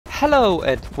Hello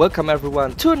and welcome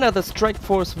everyone to another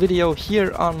Strikeforce video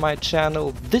here on my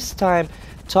channel, this time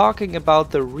talking about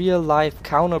the real life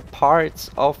counterparts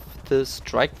of the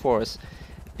Strikeforce.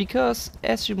 Because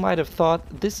as you might have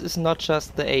thought, this is not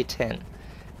just the A10.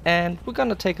 And we're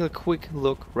gonna take a quick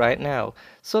look right now.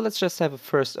 So let's just have a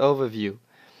first overview.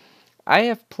 I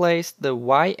have placed the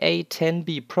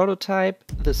YA10B prototype,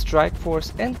 the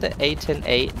Strikeforce and the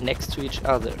A10A next to each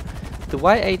other. The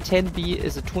YA10B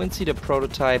is a twin-seater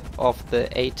prototype of the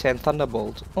A10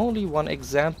 Thunderbolt. Only one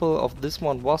example of this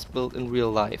one was built in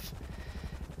real life.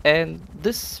 And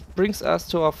this brings us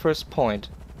to our first point,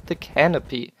 the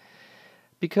canopy.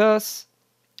 Because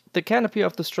the canopy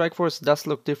of the Strikeforce does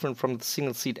look different from the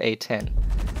single-seat A10.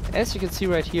 As you can see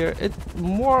right here, it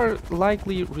more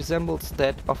likely resembles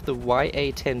that of the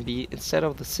YA10B instead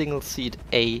of the single-seat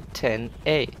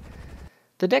A10A.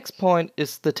 The next point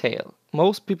is the tail.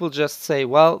 Most people just say,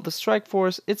 well, the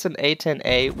Strikeforce, it's an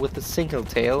A10A with a single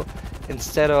tail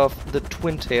instead of the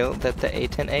twin tail that the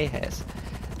A10A has.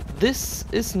 This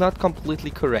is not completely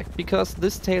correct because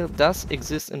this tail does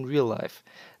exist in real life.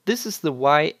 This is the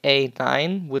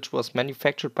YA9, which was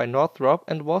manufactured by Northrop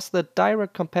and was the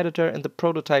direct competitor in the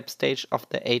prototype stage of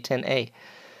the A10A.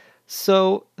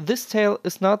 So this tail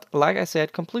is not, like I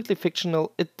said, completely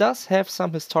fictional. It does have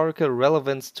some historical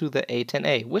relevance to the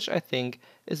A10A, which I think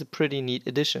is a pretty neat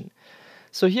addition.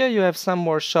 So here you have some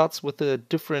more shots with the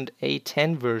different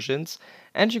A10 versions,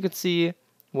 and you can see,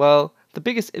 well, the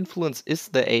biggest influence is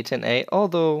the A10A,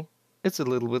 although it's a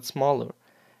little bit smaller.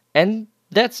 And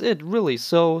that's it really,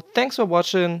 so thanks for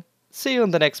watching, see you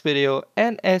in the next video,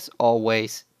 and as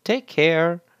always, take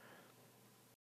care!